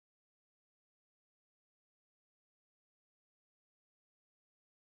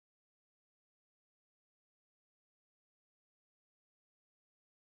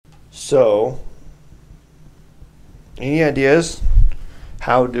So, any ideas?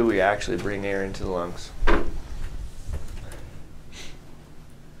 How do we actually bring air into the lungs?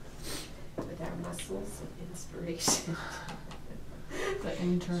 With our muscles of inspiration. The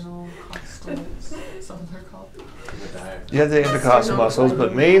internal costals, some they're called. You have the intercostal muscles,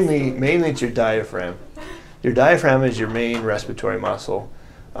 but mainly it's your diaphragm. Your diaphragm is your main respiratory muscle.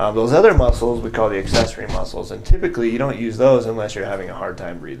 Those other muscles we call the accessory muscles, and typically you don't use those unless you're having a hard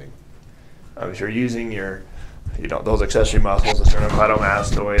time breathing. If you're using your, those accessory muscles, the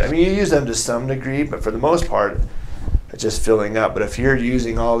sternocleidomastoid, I mean, you use them to some degree, but for the most part, it's just filling up. But if you're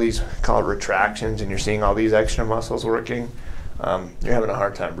using all these called retractions and you're seeing all these extra muscles working, you're having a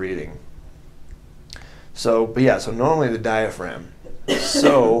hard time breathing. So normally the diaphragm.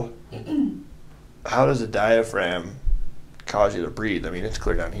 So how does the diaphragm cause you to breathe? I mean, it's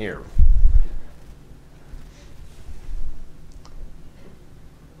clear down here.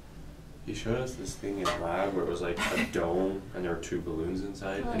 He showed us this thing in lab where it was like a dome and there were two balloons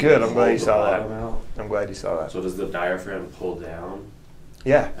inside. Good, I'm glad you saw that. I'm glad you saw that. So does the diaphragm pull down?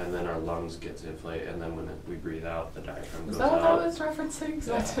 Yeah. And then our lungs get to inflate, and then when we breathe out, the diaphragm goes Is that what out. that was referencing? Because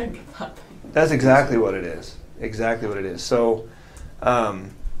I didn't get that thing. That's exactly what it is. Exactly what it is. So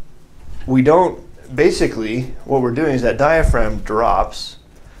we don't, basically what we're doing is that diaphragm drops,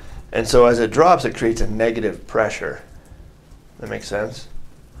 and so as it drops it creates a negative pressure. That makes sense?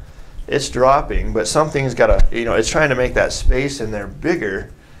 It's dropping, but something's got to, it's trying to make that space in there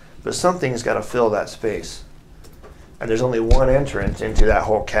bigger, but something's got to fill that space. And there's only one entrance into that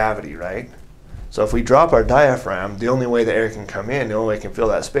whole cavity, right? So if we drop our diaphragm, the only way the air can come in, the only way it can fill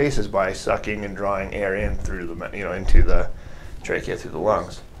that space is by sucking and drawing air in through the, into the trachea, through the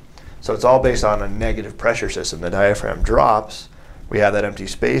lungs. So it's all based on a negative pressure system. The diaphragm drops, we have that empty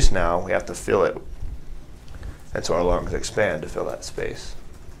space now, we have to fill it. And so our lungs expand to fill that space.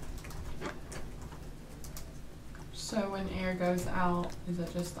 So when air goes out, is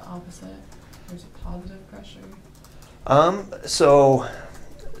it just the opposite? There's a positive pressure? So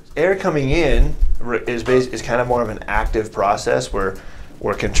air coming in is kind of more of an active process where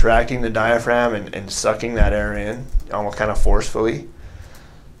we're contracting the diaphragm and sucking that air in, almost kind of forcefully.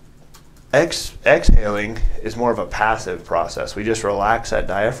 Exhaling is more of a passive process. We just relax that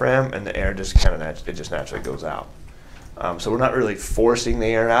diaphragm and the air just it just naturally goes out. So we're not really forcing the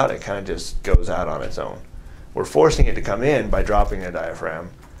air out, it kind of just goes out on its own. We're forcing it to come in by dropping the diaphragm,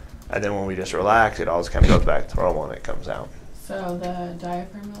 and then when we just relax, it all just kind of goes back to normal and it comes out. So the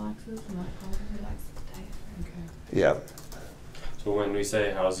diaphragm relaxes and that causes relaxes the diaphragm. Okay. Yeah. So when we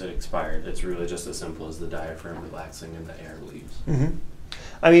say how's it expired, it's really just as simple as the diaphragm relaxing and the air leaves. Mm-hmm.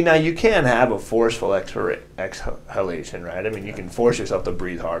 I mean, now you can have a forceful exhalation, right? I mean, you can force yourself to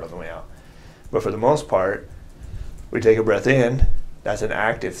breathe hard on the way out. But for the most part, we take a breath in, that's an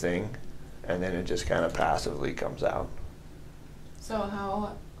active thing, and then it just kind of passively comes out. So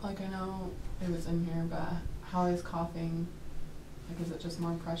how, I know it was in here, but how is coughing, is it just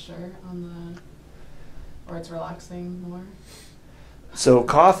more pressure on or it's relaxing more? So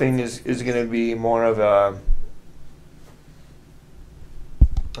coughing is going to be more of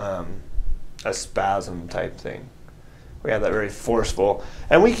a spasm type thing. We have that very forceful,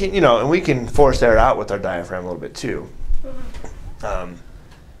 and we can force air out with our diaphragm a little bit too.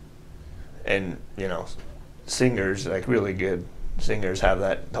 And singers, like really good singers, have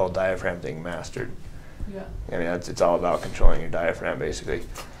that whole diaphragm thing mastered. Yeah. I mean, it's all about controlling your diaphragm, basically.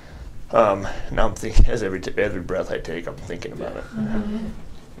 Now I'm thinking, as every breath I take, I'm thinking about it. Mm-hmm.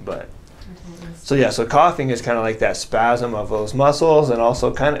 But so coughing is kind of like that spasm of those muscles, and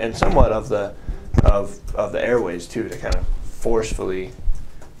also kind of, and somewhat of the airways too, to kind of forcefully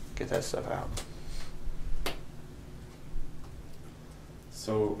get that stuff out.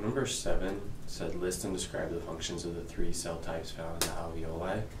 So number 7 said list and describe the functions of the 3 cell types found in the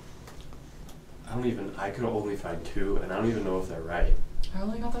alveoli. I could only find 2, and I don't even know if they're right. I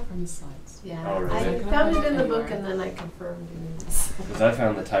only got that from the slides. Yeah, Oh, really? I found it in the book and then I confirmed in this. Because I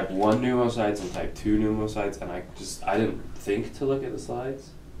found the type 1 pneumocytes and type 2 pneumocytes, and I didn't think to look at the slides.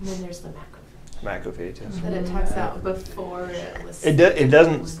 And then there's the macrophage. Macrophages. That it talks out before it lists.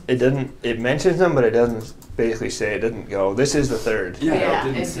 It mentions them, but it doesn't basically say, it doesn't go, this is the third. Yeah,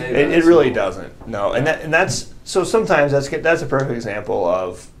 it didn't say that. It really doesn't. No, and that's, so sometimes that's a perfect example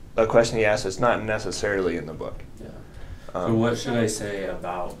of a question he asks that's not necessarily in the book. Yeah. So what should I say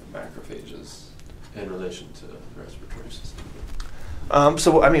about macrophages in relation to the respiratory system?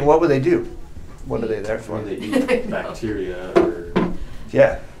 So I mean, what would they do? What are they there for? Or they eat bacteria or...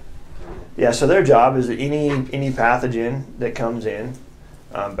 Yeah. Yeah, so their job is that any pathogen that comes in,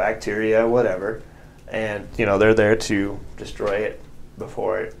 bacteria, whatever, and they're there to destroy it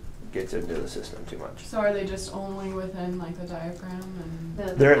before it gets into the system too much. So are they just only within like the diaphragm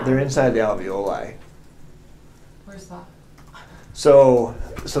and They're inside the alveoli. where's that? So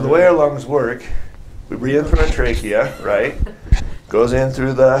the way our lungs work, we breathe in from a trachea, right? Goes in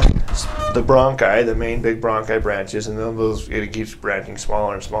through the bronchi, the main big bronchi branches, and then it keeps branching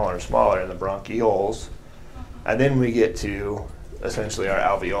smaller and smaller and smaller in the bronchioles. And then we get to essentially our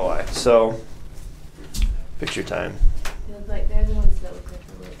alveoli. So, picture time. Feels like they're the ones that look like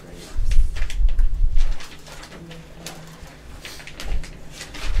the little grapes.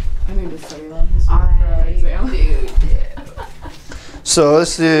 I need to study that this week for our exam. So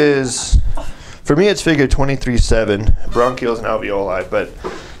this is, for me it's figure 23-7, bronchioles and alveoli, but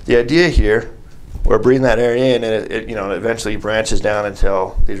the idea here, we're breathing that air in and it eventually branches down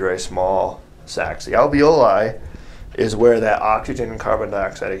until these very small sacs. The alveoli is where that oxygen and carbon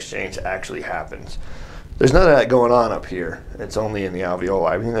dioxide exchange actually happens. There's none of that going on up here. It's only in the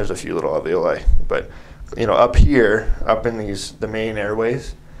alveoli. I mean, there's a few little alveoli, but up here, up in the main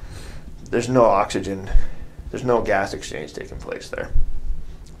airways, there's no oxygen, there's no gas exchange taking place there.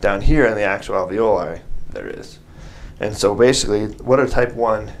 Down here in the actual alveoli, there is. And so basically, what do type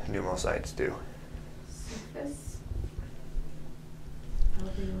 1 pneumocytes do? Surface.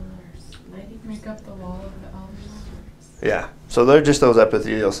 Alveolars. 90%. Make up the wall of the alveoli. Yeah, so they're just those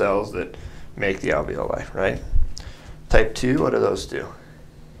epithelial cells that make the alveoli, right? Type 2, what do those do?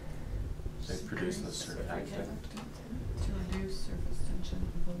 They produce the surfactant. To reduce surface tension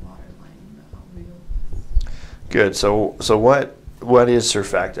of the water lining the alveoli. Good, so what is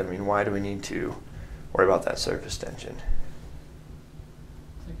surfactant? I mean, why do we need to worry about that surface tension?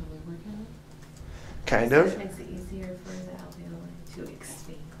 It's like a lubricant. Kind It of. makes it easier for the alveoli to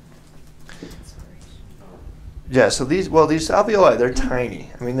expand. Expiration. Yeah, so these alveoli, they're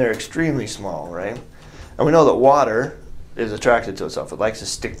tiny. I mean, they're extremely small, right? And we know that water is attracted to itself. It likes to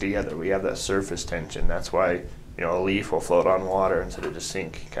stick together. We have that surface tension. That's why, a leaf will float on water instead of just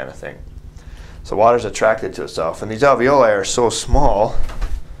sink kind of thing. So water's attracted to itself. And these alveoli are so small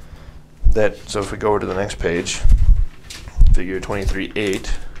that, so if we go over to the next page, figure 23-8,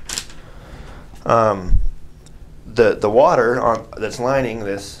 the water that's lining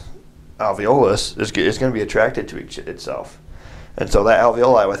this alveolus is going to be attracted to itself. And so that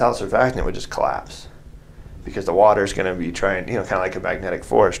alveoli without surfactant would just collapse because the water is going to be trying, kind of like a magnetic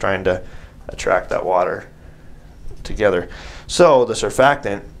force, trying to attract that water together. So the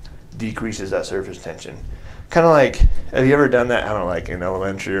surfactant decreases that surface tension. Kind of like, have you ever done that? I don't know, like in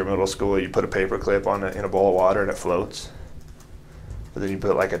elementary or middle school, you put a paper clip in a bowl of water and it floats. But then you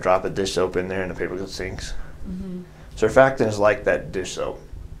put like a drop of dish soap in there and the paper clip sinks. Mm-hmm. Surfactant is like that dish soap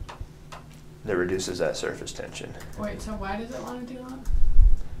that reduces that surface tension. Wait, so why does it want to do that?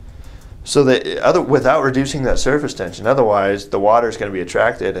 So without reducing that surface tension, otherwise the water is going to be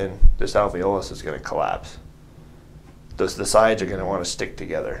attracted and this alveolus is going to collapse. The sides are going to want to stick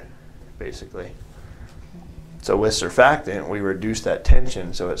together, basically. So with surfactant, we reduce that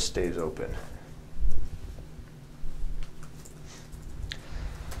tension so it stays open.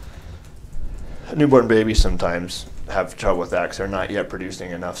 Newborn babies sometimes have trouble with that because they're not yet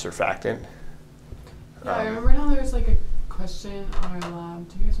producing enough surfactant. Yeah, I remember now there was like a question on our lab.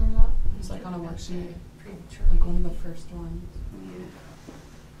 Do you guys remember that? It was like on a worksheet, like one of the first ones.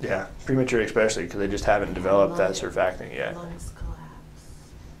 Yeah, premature especially because they just haven't developed that surfactant yet. Lungs collapse.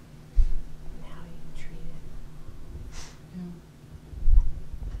 And how you treat it. Yeah.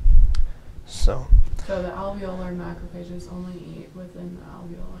 So So the alveolar macrophages only eat within the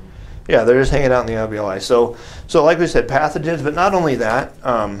alveoli. yeah, they're just hanging out in the alveoli. So like we said, pathogens, but not only that.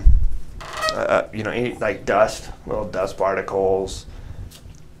 Like dust, little dust particles.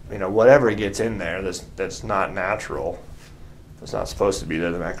 Whatever gets in there that's not natural. It's not supposed to be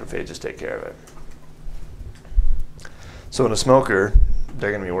there. The macrophages take care of it. So in a smoker,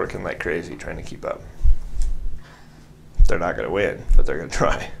 they're going to be working like crazy trying to keep up. They're not going to win, but they're going to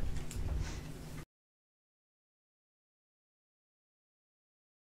try.